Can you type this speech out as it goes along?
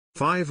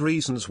5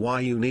 reasons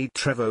why you need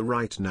Trevo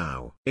right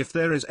now. If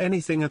there is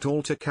anything at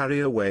all to carry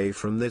away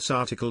from this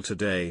article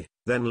today,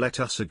 then let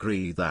us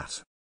agree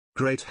that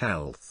great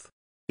health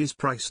is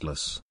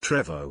priceless.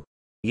 Trevo.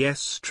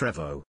 Yes,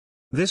 Trevo.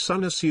 This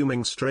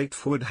unassuming,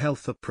 straightforward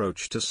health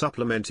approach to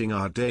supplementing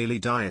our daily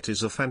diet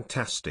is a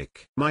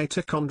fantastic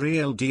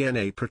mitochondrial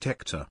DNA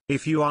protector.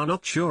 If you are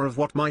not sure of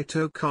what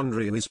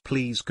mitochondria is,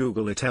 please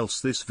Google it, else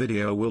this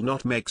video will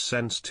not make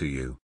sense to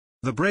you.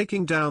 The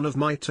breaking down of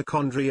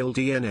mitochondrial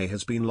DNA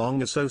has been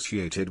long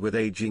associated with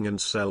aging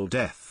and cell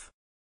death.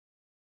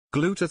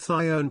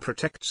 Glutathione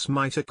protects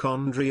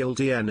mitochondrial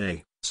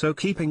DNA, so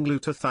keeping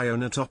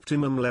glutathione at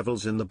optimum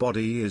levels in the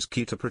body is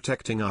key to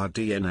protecting our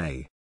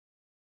DNA.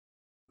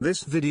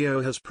 This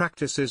video has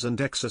practices and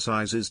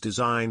exercises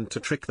designed to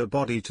trick the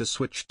body to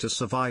switch to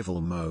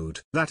survival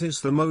mode. That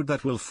is the mode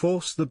that will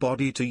force the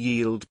body to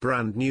yield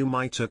brand new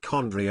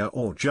mitochondria,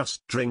 or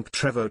just drink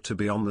Trevo to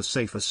be on the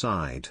safer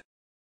side.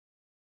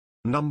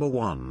 Number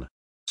 1.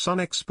 Sun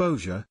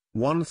exposure,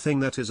 one thing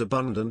that is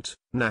abundant,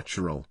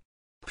 natural,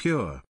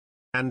 pure,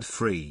 and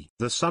free.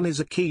 The sun is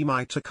a key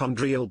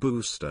mitochondrial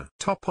booster.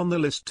 Top on the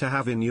list to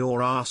have in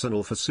your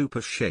arsenal for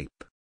super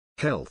shape,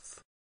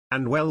 health,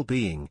 and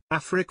well-being.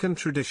 African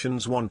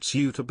traditions wants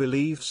you to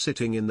believe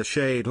sitting in the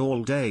shade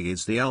all day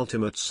is the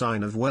ultimate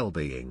sign of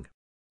well-being.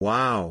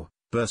 Wow,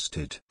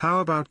 busted.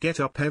 How about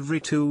get up every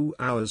 2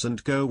 hours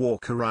and go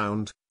walk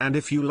around, and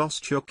if you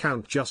lost your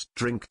count, just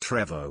drink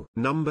Trevo.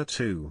 Number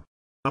 2.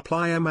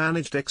 Apply a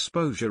managed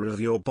exposure of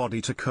your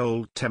body to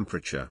cold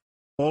temperature,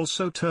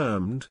 also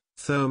termed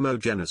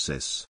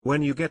thermogenesis.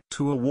 When you get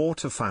to a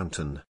water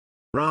fountain,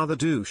 rather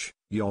douche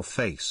your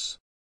face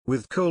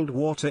with cold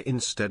water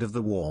instead of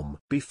the warm.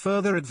 Be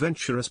further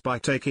adventurous by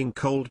taking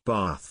cold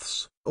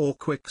baths, or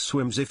quick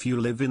swims if you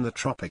live in the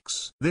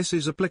tropics. This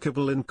is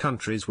applicable in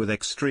countries with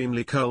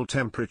extremely cold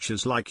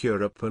temperatures like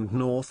Europe and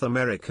North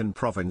American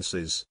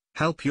provinces.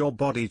 Help your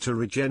body to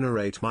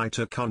regenerate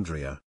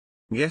mitochondria.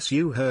 Yes,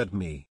 you heard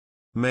me.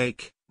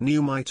 Make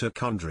new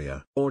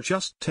mitochondria. Or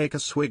just take a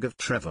swig of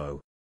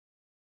Trevo.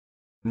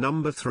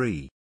 Number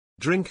 3.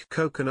 Drink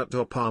coconut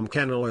or palm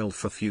kernel oil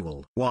for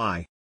fuel.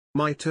 Why?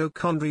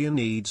 Mitochondria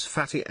needs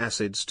fatty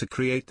acids to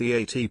create the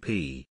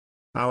ATP.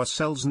 Our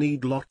cells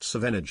need lots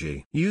of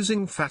energy.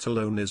 Using fat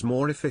alone is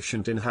more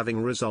efficient in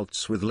having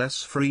results with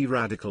less free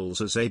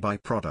radicals as a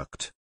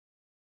byproduct.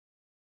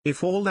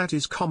 If all that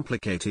is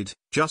complicated,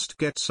 just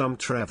get some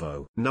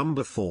Trevo.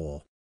 Number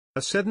 4.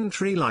 A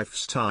sedentary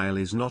lifestyle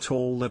is not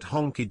all that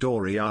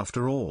honky-dory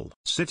after all.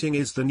 Sitting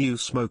is the new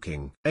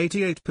smoking.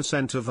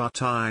 88% of our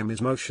time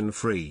is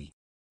motion-free.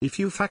 If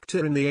you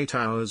factor in the 8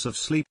 hours of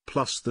sleep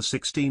plus the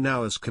 16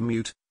 hours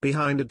commute,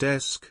 behind a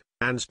desk,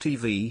 and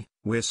TV,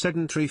 we're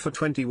sedentary for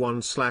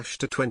 21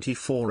 to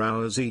 24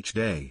 hours each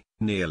day,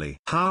 nearly.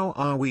 How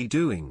are we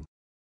doing?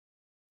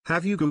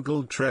 Have you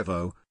Googled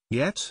Trevo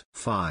yet?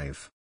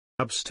 5.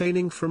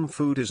 Abstaining from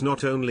food is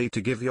not only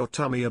to give your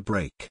tummy a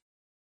break.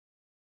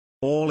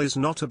 All is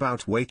not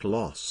about weight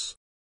loss.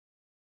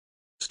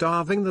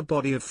 Starving the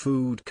body of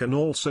food can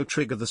also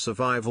trigger the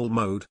survival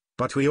mode,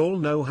 but we all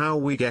know how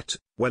we get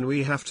when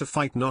we have to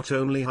fight not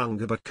only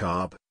hunger but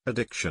carb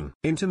addiction.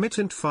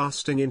 Intermittent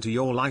fasting into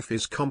your life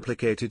is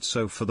complicated,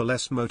 so for the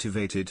less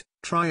motivated,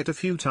 try it a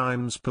few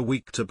times per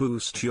week to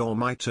boost your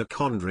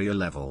mitochondria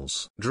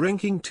levels.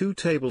 Drinking 2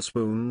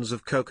 tablespoons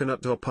of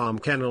coconut or palm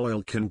kernel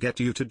oil can get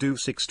you to do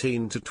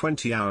 16 to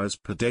 20 hours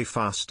per day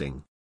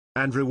fasting.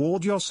 And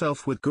reward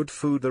yourself with good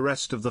food the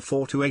rest of the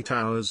 4 to 8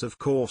 hours, of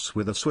course,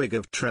 with a swig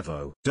of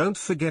Trevo. Don't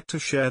forget to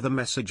share the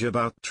message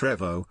about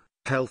Trevo.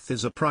 Health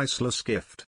is a priceless gift.